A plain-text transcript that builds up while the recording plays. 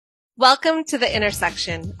Welcome to The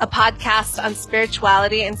Intersection, a podcast on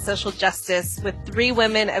spirituality and social justice with three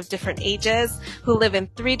women of different ages who live in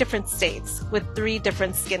three different states with three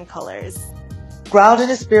different skin colors. Grounded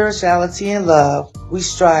in spirituality and love, we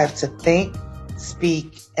strive to think,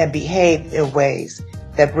 speak, and behave in ways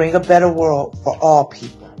that bring a better world for all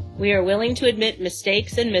people. We are willing to admit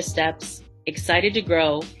mistakes and missteps, excited to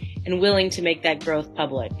grow, and willing to make that growth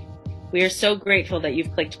public. We are so grateful that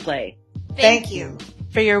you've clicked play. Thank you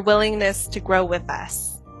for your willingness to grow with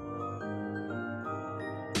us.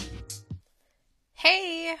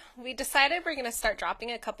 Hey, we decided we're going to start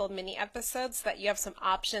dropping a couple mini episodes so that you have some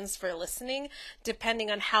options for listening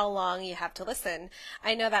depending on how long you have to listen.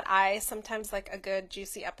 I know that I sometimes like a good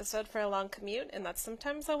juicy episode for a long commute, and that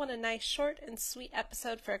sometimes I want a nice short and sweet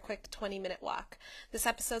episode for a quick 20-minute walk. This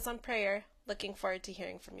episode's on prayer. Looking forward to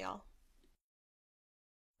hearing from y'all.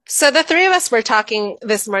 So the three of us were talking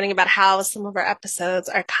this morning about how some of our episodes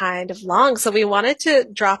are kind of long. So we wanted to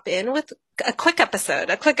drop in with a quick episode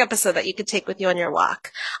that you could take with you on your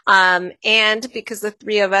walk. And because the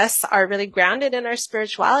three of us are really grounded in our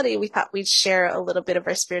spirituality, we thought we'd share a little bit of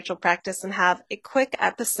our spiritual practice and have a quick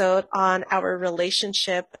episode on our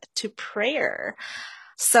relationship to prayer.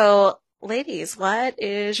 So ladies, what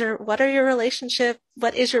is your relationship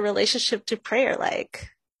to prayer like?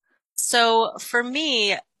 So for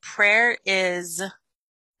me, prayer is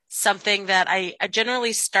something that I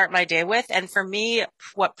generally start my day with. And for me,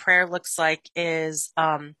 what prayer looks like is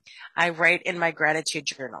I write in my gratitude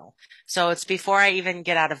journal. So it's before I even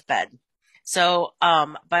get out of bed. So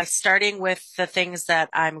by starting with the things that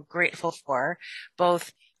I'm grateful for,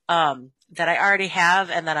 both that I already have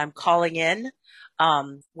and that I'm calling in,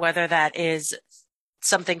 whether that is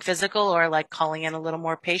something physical or like calling in a little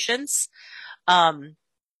more patience.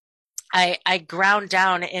 I ground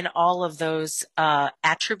down in all of those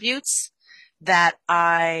attributes that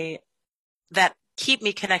keep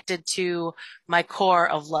me connected to my core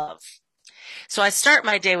of love. So I start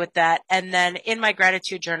my day with that, and then in my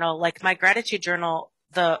gratitude journal,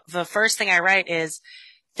 the first thing I write is,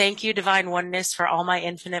 "Thank you, divine oneness, for all my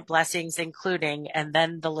infinite blessings, including," and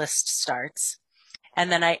then the list starts.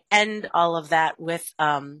 And then I end all of that with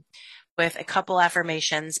a couple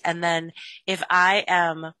affirmations, and then if I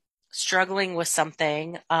am struggling with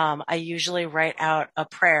something, I usually write out a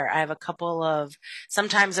prayer. I have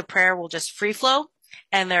sometimes a prayer will just free flow.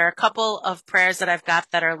 And there are a couple of prayers that I've got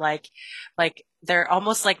that are like they're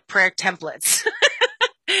almost like prayer templates.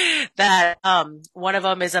 That, one of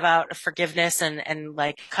them is about forgiveness and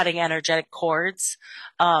like cutting energetic cords.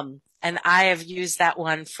 And I have used that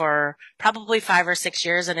one for probably 5 or 6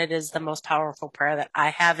 years, and it is the most powerful prayer that I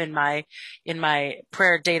have in my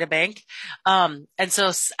prayer data bank. And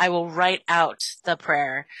so I will write out the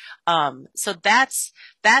prayer. So that's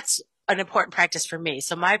an important practice for me.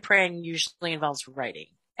 So my praying usually involves writing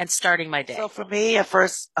and starting my day. So for me, at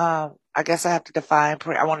first, I guess I have to define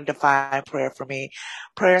prayer. I want to define prayer for me.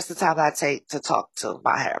 Prayer is the time I take to talk to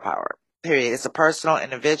my higher power. Period. It's a personal,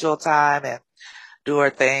 individual time, and do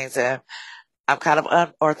her things, and I'm kind of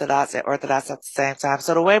unorthodox and orthodox at the same time.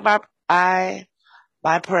 So the way my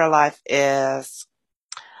prayer life is,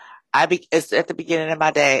 it's at the beginning of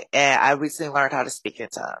my day, and I recently learned how to speak in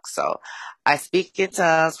tongues. So I speak in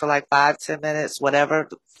tongues for like 5-10 minutes, whatever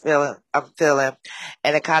feeling I'm feeling,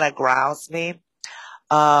 and it kind of grounds me.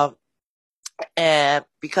 And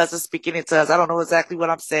because of speaking in tongues, I don't know exactly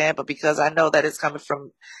what I'm saying, but because I know that it's coming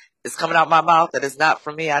out my mouth, that it's not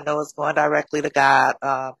from me. I know it's going directly to God.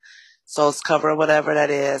 So it's covering whatever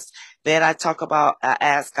that is. Then I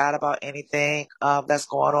ask God about anything, that's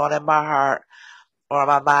going on in my heart or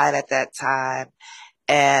my mind at that time.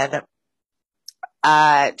 And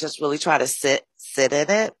I just really try to sit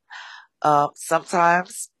in it.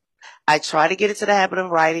 Sometimes I try to get into the habit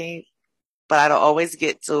of writing, but I don't always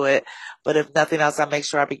get to it. But if nothing else, I make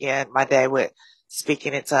sure I begin my day with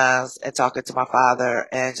speaking in tongues and talking to my Father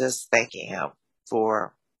and just thanking him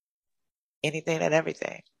for anything and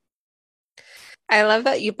everything. I love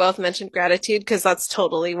that you both mentioned gratitude, because that's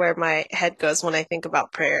totally where my head goes when I think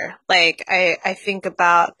about prayer. Like I think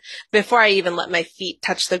about, before I even let my feet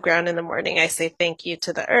touch the ground in the morning, I say thank you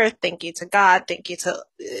to the earth, thank you to God, thank you to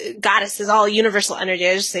goddesses, all universal energy.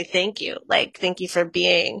 I just say thank you. Like, thank you for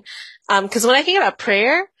being. Because when I think about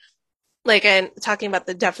prayer, like, and talking about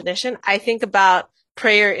the definition, I think about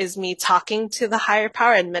prayer is me talking to the higher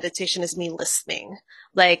power, and meditation is me listening.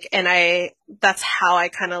 Like, and that's how I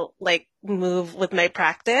kind of like move with my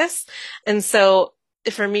practice. And so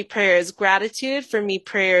for me, prayer is gratitude. For me,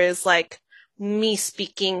 prayer is like me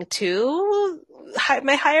speaking to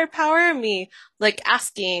my higher power, me like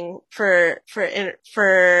asking for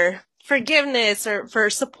forgiveness or for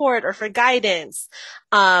support or for guidance.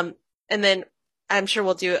 And then I'm sure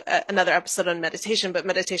we'll do another episode on meditation, but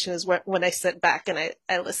meditation is when I sit back and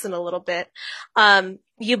I listen a little bit.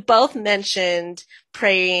 You both mentioned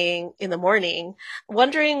praying in the morning.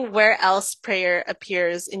 Wondering where else prayer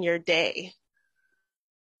appears in your day.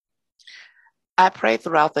 I pray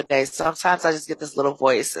throughout the day. Sometimes I just get this little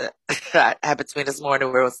voice that happened to me this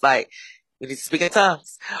morning where it was like, we need to speak in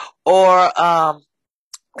tongues. Or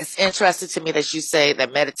it's interesting to me that you say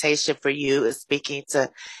that meditation for you is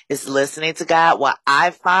listening to God. What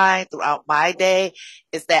I find throughout my day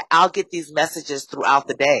is that I'll get these messages throughout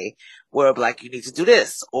the day where I'm like, you need to do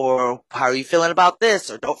this, or how are you feeling about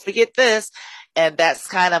this, or don't forget this. And that's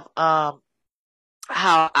kind of,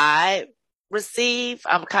 how I receive.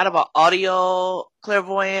 I'm kind of an audio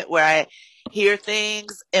clairvoyant where I hear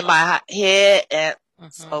things in my head. And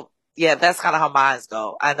so, yeah, that's kind of how mine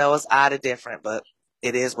go. I know it's odd and different, but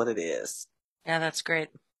it is what it is. Yeah, that's great.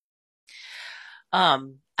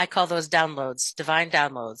 I call those downloads, divine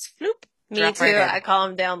downloads. Floop. Me too. I call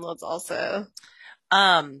them downloads also.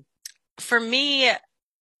 For me,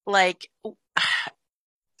 like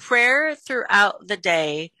prayer throughout the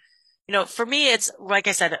day, for me, it's like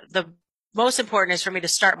I said, the most important is for me to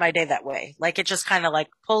start my day that way. Like it just kind of like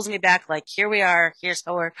pulls me back, like here we are, here's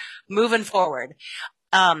how we're moving forward.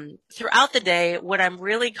 Throughout the day, what I'm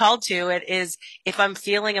really called to it is if I'm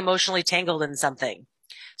feeling emotionally tangled in something.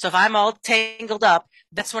 So if I'm all tangled up,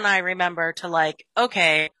 that's when I remember to like,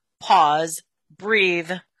 okay, pause,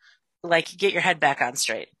 breathe, like get your head back on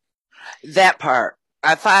straight. That part.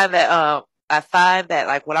 I find that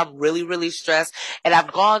like when I'm really, really stressed, and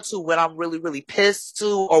I've gone to when I'm really, really pissed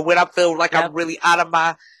too, or when I feel like I'm really out of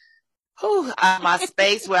my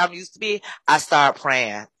space where I'm used to be, I start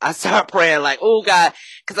praying. Like, oh God,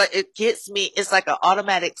 cause it gets me, it's like an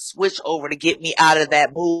automatic switch over to get me out of that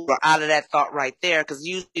mood or out of that thought right there. Cause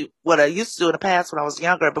usually what I used to do in the past when I was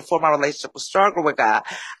younger, before my relationship was stronger with God,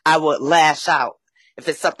 I would lash out. If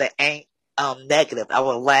it's something ain't, negative, I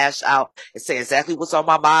would lash out and say exactly what's on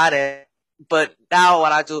my mind. But now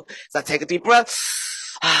what I do is I take a deep breath.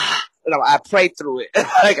 I pray through it.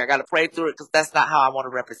 Like I got to pray through it because that's not how I want to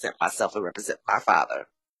represent myself and represent my Father.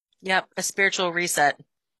 Yep. A spiritual reset.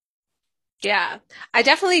 Yeah, I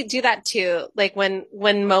definitely do that too. Like when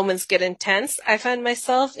moments get intense, I find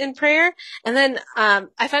myself in prayer. And then,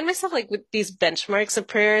 I find myself like with these benchmarks of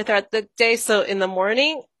prayer throughout the day. So in the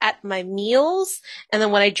morning, at my meals, and then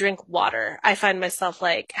when I drink water, I find myself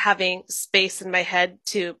like having space in my head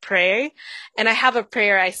to pray. And I have a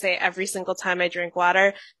prayer I say every single time I drink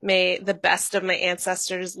water. May the best of my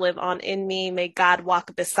ancestors live on in me. May God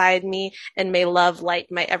walk beside me, and may love light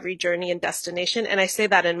my every journey and destination. And I say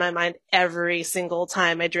that in my mind every single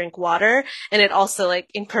time I drink water. And it also like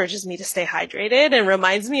encourages me to stay hydrated and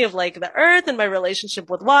reminds me of like the earth and my relationship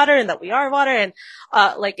with water and that we are water. And,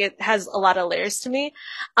 like it has a lot of layers to me.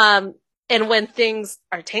 And when things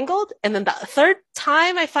are tangled, and then the third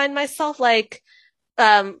time I find myself like,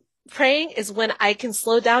 praying is when I can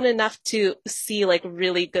slow down enough to see like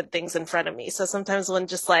really good things in front of me. So sometimes when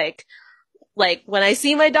just like when I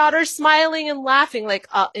see my daughter smiling and laughing, like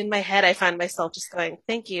in my head, I find myself just going,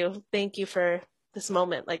 thank you for this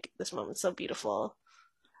moment. Like this moment's so beautiful.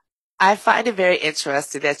 I find it very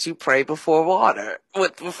interesting that you pray before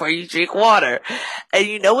you drink water. And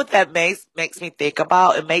you know what that makes me think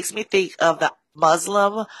about? It makes me think of the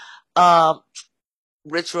Muslim,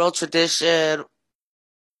 ritual tradition,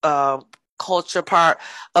 culture part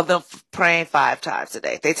of them praying 5 times a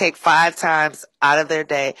day. They take 5 times out of their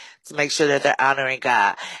day to make sure that they're honoring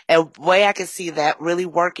God. And the way I can see that really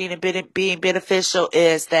working and being beneficial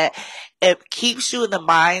is that it keeps you in the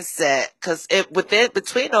mindset, because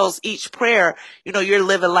between those, each prayer, you're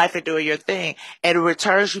living life and doing your thing, and it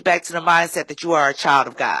returns you back to the mindset that you are a child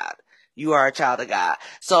of God. You are a child of God.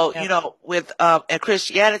 So, with, in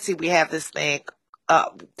Christianity, we have this thing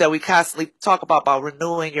that we constantly talk about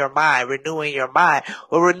renewing your mind.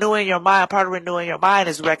 Well, renewing your mind, part of renewing your mind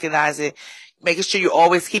is recognizing, making sure you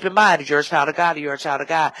always keep in mind that you're a child of God, you're a child of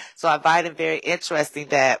God. So I find it very interesting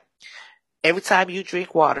that every time you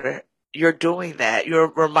drink water, you're doing that.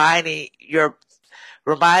 You're reminding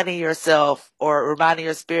yourself or reminding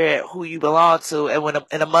your spirit who you belong to. And when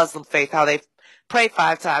in a Muslim faith, how they pray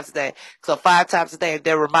 5 times a day. So 5 times a day,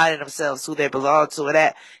 they're reminding themselves who they belong to. And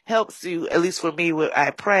that helps you, at least for me, when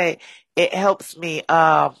I pray, it helps me,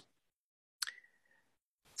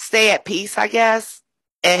 stay at peace, I guess,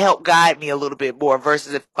 and help guide me a little bit more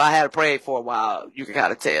versus if I had to pray for a while, you can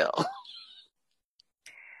kind of tell.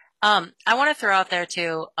 I want to throw out there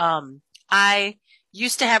too. I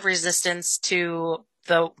used to have resistance to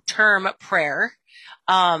the term prayer.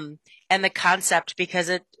 and the concept, because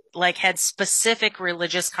it like had specific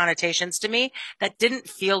religious connotations to me that didn't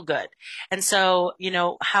feel good. And so,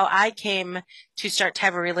 how I came to start to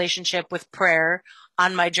have a relationship with prayer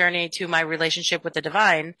on my journey to my relationship with the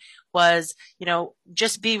divine was,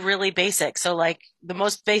 just be really basic. So like the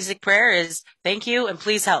most basic prayer is thank you and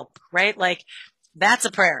please help, right? Like that's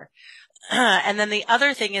a prayer. And then the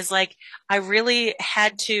other thing is like, I really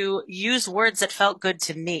had to use words that felt good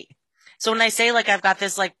to me. So when I say like, I've got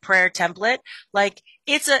this like prayer template, like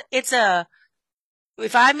if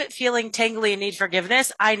I'm feeling tingly and need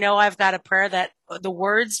forgiveness, I know I've got a prayer that the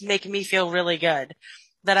words make me feel really good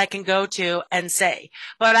that I can go to and say.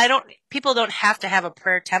 But people don't have to have a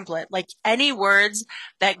prayer template. Like any words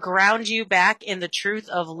that ground you back in the truth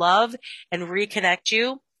of love and reconnect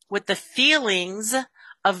you with the feelings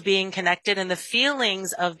of being connected and the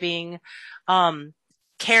feelings of being,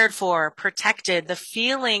 cared for, protected, the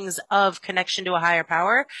feelings of connection to a higher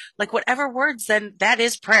power, like whatever words, then that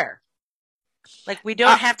is prayer. Like we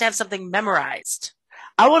don't have to have something memorized.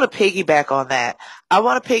 I want to piggyback on that. I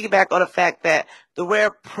want to piggyback on the fact that the way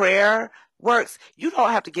prayer works, you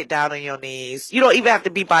don't have to get down on your knees. You don't even have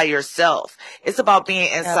to be by yourself. It's about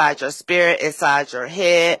being inside your spirit, inside your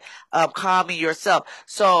head, calming yourself.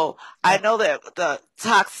 So I know that the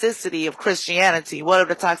toxicity of Christianity, one of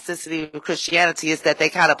the toxicity of Christianity is that they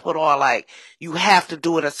kind of put on like, you have to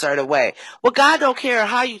do it a certain way. Well, God don't care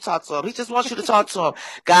how you talk to him. He just wants you to talk to him.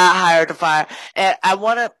 God hired the fire. And I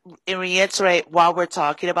want to reiterate while we're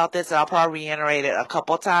talking about this, and I'll probably reiterate it a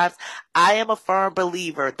couple of times. I am a firm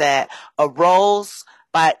believer that a rose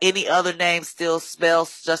by any other name still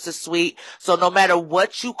smells just as sweet. So no matter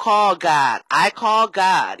what you call God, I call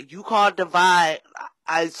God, you call divine,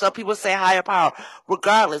 some people say higher power.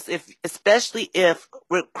 Regardless, especially if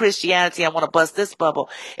with Christianity, I want to bust this bubble.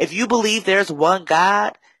 If you believe there's one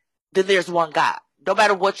God, then there's one God. No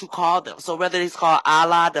matter what you call them. So whether it's called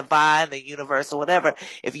Allah, divine, the universe, or whatever,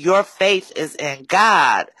 if your faith is in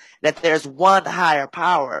God, that there's one higher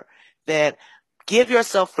power, then give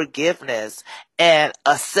yourself forgiveness and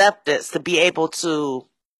acceptance to be able to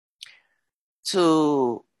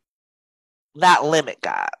not limit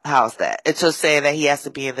God. How's that? It's just saying that he has to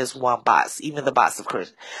be in this one box, even the box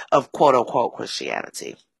of quote unquote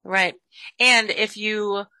Christianity. Right. And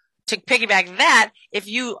to piggyback that, if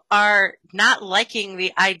you are not liking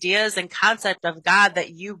the ideas and concept of God that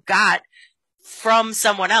you got from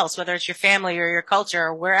someone else, whether it's your family or your culture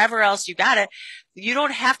or wherever else you got it, you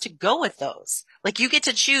don't have to go with those. Like you get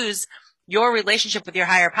to choose your relationship with your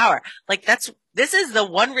higher power. Like this is the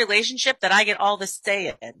one relationship that I get all the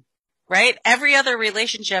say in, right? Every other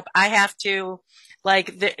relationship I have to,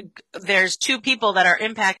 there's two people that are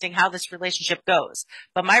impacting how this relationship goes.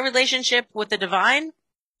 But my relationship with the divine,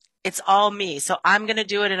 it's all me. So I'm going to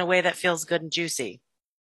do it in a way that feels good and juicy.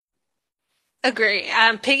 Agree.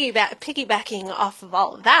 Piggybacking off of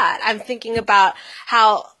all of that, I'm thinking about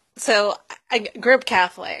so I grew up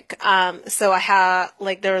Catholic. So I have,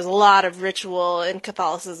 there was a lot of ritual in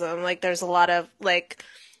Catholicism. There's a lot of,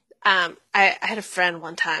 I had a friend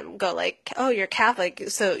one time go oh, you're Catholic,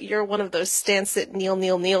 so you're one of those stand, sit,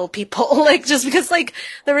 kneel people. Just because,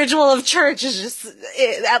 the ritual of church is just,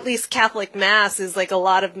 at least Catholic Mass is, a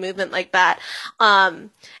lot of movement like that.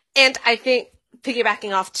 And I think,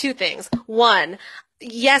 piggybacking off two things. One,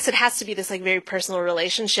 yes, it has to be this very personal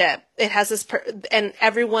relationship. It has this, and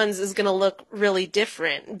everyone's is going to look really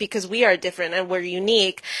different because we are different and we're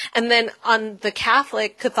unique. And then on the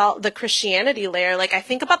the Christianity layer, I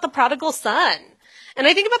think about the prodigal son. And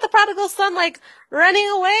I think about the prodigal son, running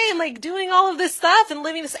away and doing all of this stuff and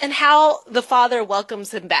living this, and how the father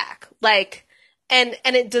welcomes him back. And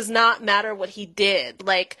it does not matter what he did.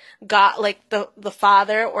 God, the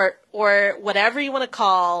Father or whatever you want to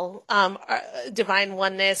call, divine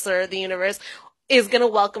oneness or the universe is going to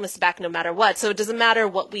welcome us back no matter what. So it doesn't matter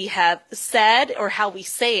what we have said or how we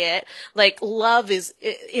say it. Love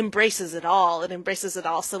embraces it all. It embraces it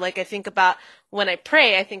all. So I think about when I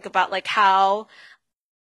pray, I think about how,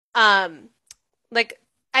 I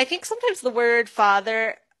think sometimes the word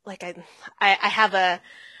father, I have a,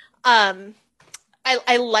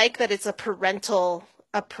 I like that it's a parental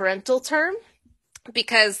term,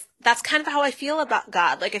 because that's kind of how I feel about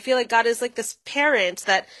God. I feel like God is this parent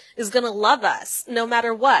that is going to love us no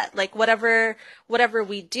matter what, whatever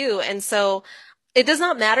we do. And so it does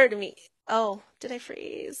not matter to me. Oh, did I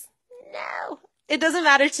freeze? No. It doesn't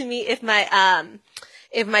matter to me if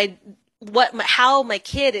how my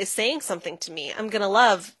kid is saying something to me. I'm going to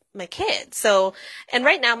love my kid. So, and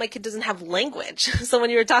right now my kid doesn't have language. So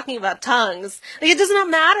when you were talking about tongues, it does not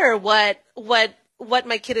matter what what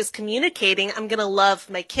my kid is communicating, I'm going to love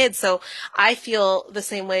my kid. So I feel the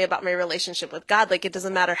same way about my relationship with God. Like, it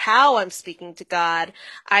doesn't matter how I'm speaking to God.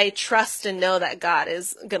 I trust and know that God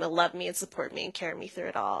is going to love me and support me and carry me through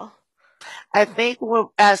it all. I think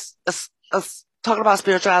as talking about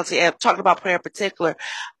spirituality and talking about prayer in particular,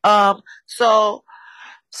 so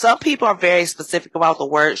some people are very specific about the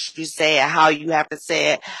words you say and how you have to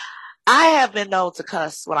say it. I have been known to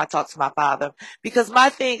cuss when I talk to my father because my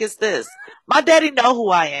thing is this: my daddy know who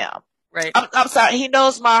I am. Right. I'm sorry, he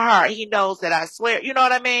knows my heart. He knows that I swear. You know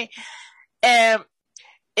what I mean? And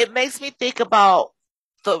it makes me think about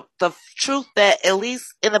the truth that at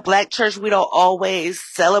least in the black church we don't always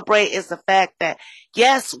celebrate is the fact that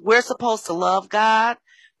yes, we're supposed to love God,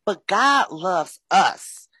 but God loves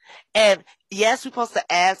us. And yes, we're supposed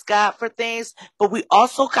to ask God for things, but we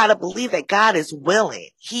also gotta believe that God is willing.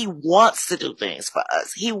 He wants to do things for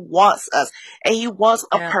us. He wants us, and he wants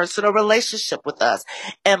a personal relationship with us.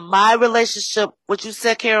 And my relationship, what you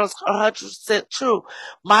said, Carol, is 100% true.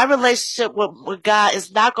 My relationship with God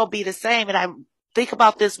is not going to be the same. And I think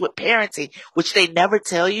about this with parenting, which they never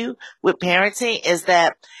tell you with parenting, is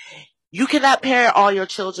that you cannot parent all your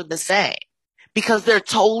children the same because they're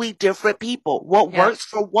totally different people. What works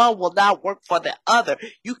for one will not work for the other.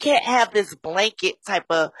 You can't have this blanket type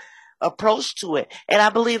of approach to it. And I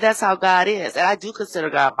believe that's how God is. And I do consider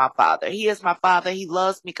God my father. He is my father. He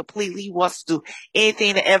loves me completely. He wants to do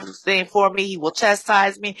anything and everything for me. He will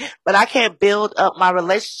chastise me, but I can't build up my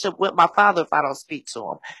relationship with my father if I don't speak to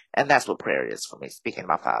him. And that's what prayer is for me, speaking to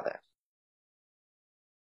my father.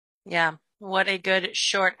 Yeah. What a good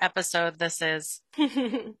short episode this is.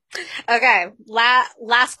 Okay.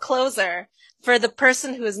 Last closer. For the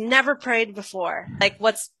person who has never prayed before, like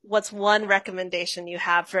what's one recommendation you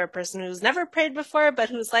have for a person who's never prayed before, but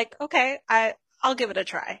who's like, okay, I'll give it a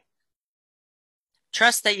try?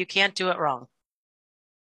 Trust that you can't do it wrong.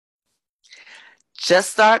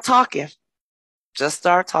 Just start talking. Just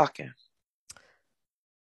start talking.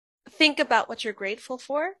 Think about what you're grateful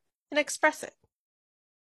for and express it.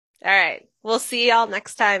 All right. We'll see y'all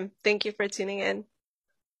next time. Thank you for tuning in.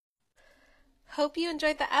 Hope you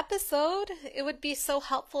enjoyed the episode. It would be so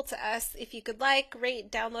helpful to us if you could like, rate,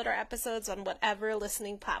 download our episodes on whatever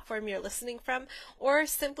listening platform you're listening from, or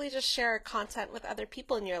simply just share our content with other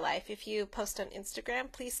people in your life. If you post on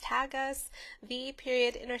Instagram, please tag us, _podcast.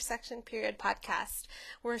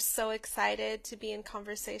 We're so excited to be in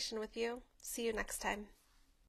conversation with you. See you next time.